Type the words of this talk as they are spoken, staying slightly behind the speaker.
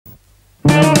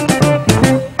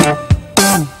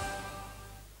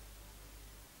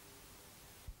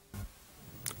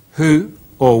Who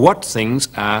or what things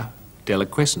are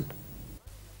deliquescent?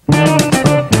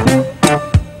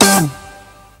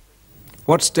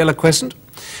 What's deliquescent?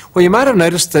 Well, you might have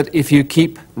noticed that if you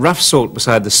keep rough salt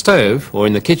beside the stove or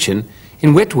in the kitchen,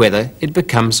 in wet weather it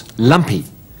becomes lumpy.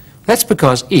 That's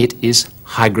because it is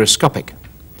hygroscopic.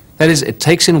 That is, it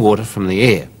takes in water from the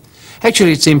air.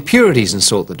 Actually, it's impurities in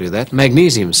salt that do that.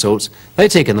 Magnesium salts, they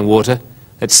take in the water,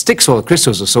 it sticks all the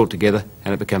crystals of salt together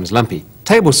and it becomes lumpy.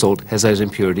 Table salt has those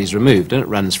impurities removed and it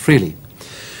runs freely.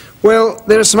 Well,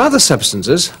 there are some other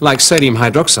substances, like sodium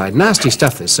hydroxide, nasty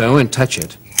stuff this, so I won't touch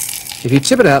it. If you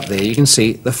tip it out there, you can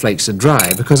see the flakes are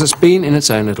dry because it's been in its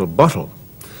own little bottle.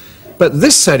 But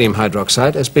this sodium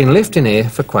hydroxide has been left in air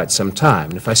for quite some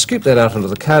time. And if I scoop that out onto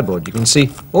the cardboard, you can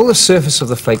see all the surface of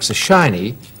the flakes are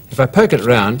shiny. If I poke it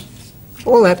around,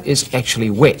 all that is actually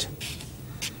wet.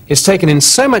 It's taken in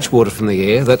so much water from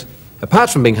the air that, apart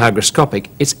from being hygroscopic,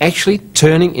 it's actually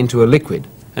turning into a liquid.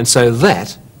 And so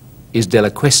that is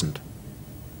deliquescent.